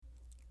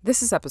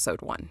This is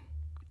episode 1.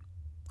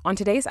 On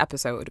today's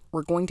episode,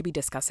 we're going to be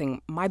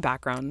discussing my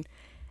background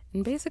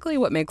and basically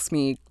what makes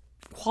me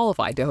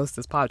qualified to host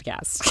this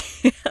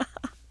podcast.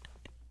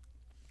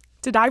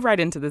 To dive right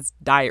into this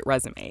diet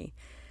resume,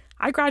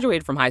 I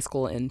graduated from high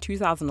school in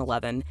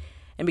 2011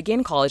 and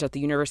began college at the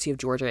University of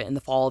Georgia in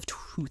the fall of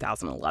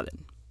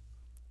 2011.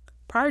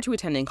 Prior to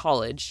attending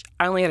college,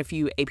 I only had a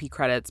few AP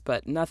credits,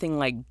 but nothing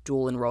like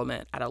dual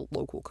enrollment at a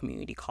local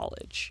community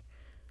college.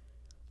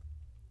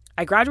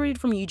 I graduated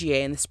from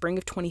UGA in the spring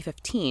of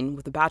 2015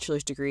 with a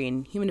bachelor's degree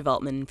in human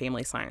development and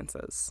family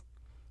sciences.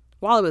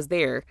 While I was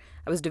there,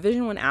 I was a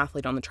Division I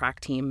athlete on the track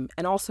team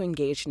and also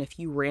engaged in a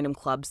few random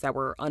clubs that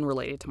were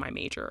unrelated to my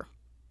major.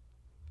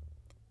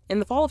 In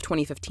the fall of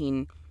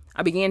 2015,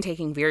 I began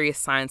taking various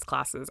science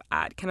classes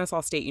at Kennesaw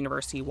State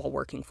University while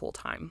working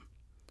full-time.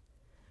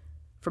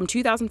 From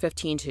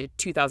 2015 to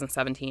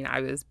 2017,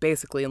 I was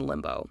basically in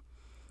limbo.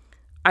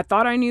 I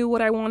thought I knew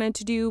what I wanted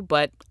to do,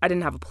 but I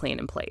didn't have a plan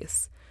in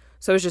place,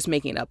 so I was just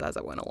making it up as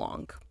I went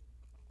along.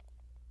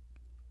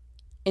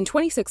 In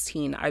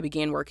 2016, I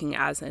began working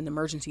as an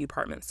emergency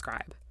department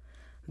scribe.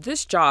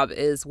 This job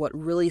is what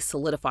really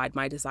solidified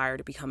my desire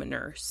to become a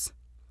nurse.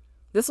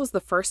 This was the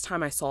first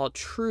time I saw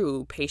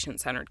true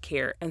patient-centered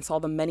care and saw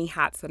the many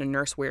hats that a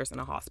nurse wears in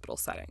a hospital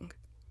setting.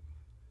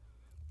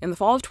 In the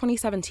fall of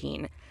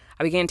 2017,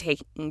 I began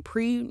taking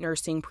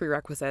pre-nursing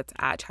prerequisites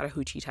at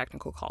Chattahoochee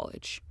Technical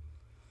College.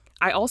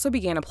 I also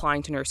began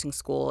applying to nursing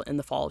school in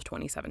the fall of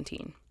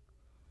 2017.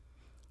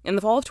 In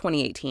the fall of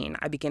 2018,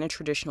 I began a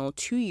traditional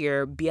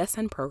 2-year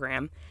BSN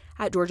program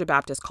at Georgia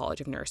Baptist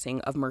College of Nursing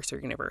of Mercer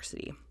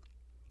University.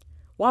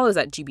 While I was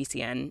at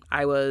GBCN,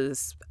 I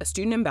was a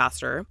student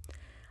ambassador.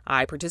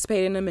 I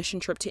participated in a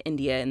mission trip to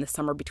India in the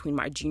summer between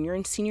my junior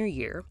and senior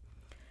year.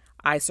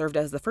 I served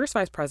as the first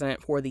vice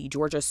president for the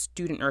Georgia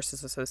Student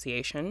Nurses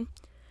Association.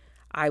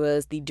 I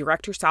was the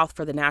director south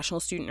for the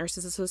National Student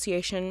Nurses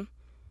Association.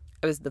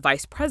 I was the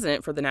vice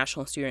president for the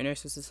National Student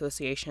Nurses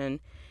Association,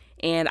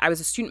 and I was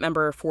a student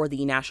member for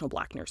the National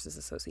Black Nurses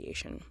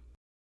Association.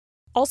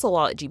 Also,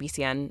 while at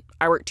GBCN,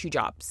 I worked 2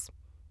 jobs.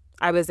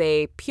 I was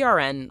a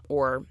PRN,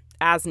 or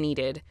as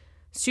needed,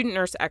 student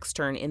nurse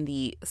extern in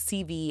the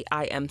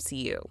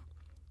CVIMCU.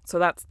 So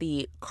that's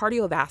the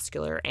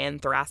Cardiovascular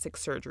and Thoracic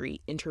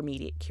Surgery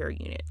Intermediate Care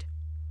Unit.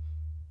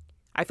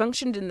 I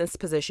functioned in this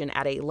position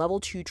at a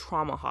level 2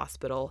 trauma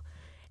hospital,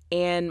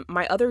 and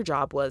my other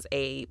job was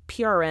a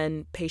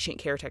PRN patient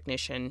care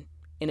technician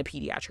in a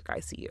pediatric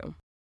ICU.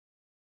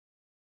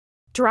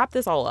 To wrap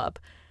this all up,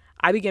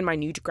 I began my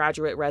new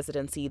graduate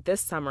residency this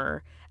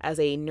summer as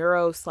a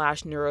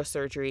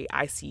neuro/neurosurgery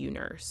ICU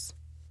nurse.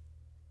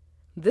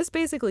 This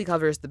basically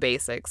covers the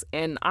basics,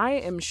 and I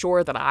am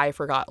sure that I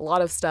forgot a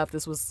lot of stuff.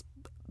 This was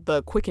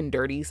the quick and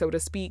dirty, so to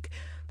speak.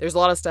 There's a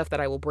lot of stuff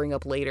that I will bring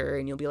up later,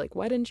 and you'll be like,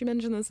 why didn't you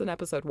mention this in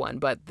episode 1?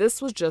 But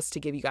this was just to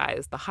give you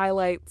guys the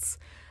highlights,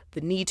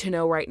 the need to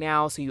know right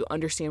now so you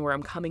understand where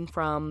I'm coming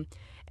from,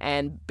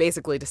 and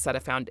basically to set a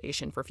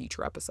foundation for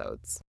future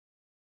episodes.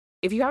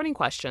 If you have any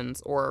questions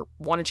or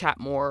want to chat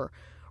more,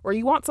 or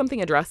you want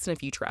something addressed in a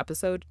future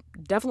episode,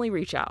 definitely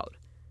reach out.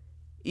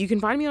 You can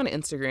find me on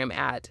Instagram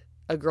at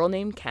A Girl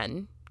Named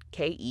Ken,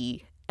 Kenn,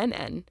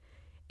 and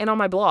on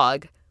my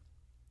blog,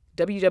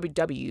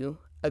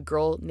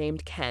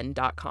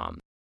 www.agirlnamedken.com.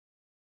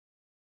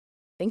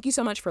 Thank you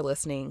so much for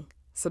listening.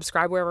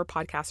 Subscribe wherever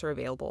podcasts are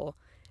available,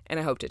 and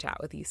I hope to chat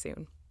with you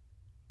soon.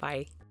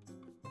 Bye.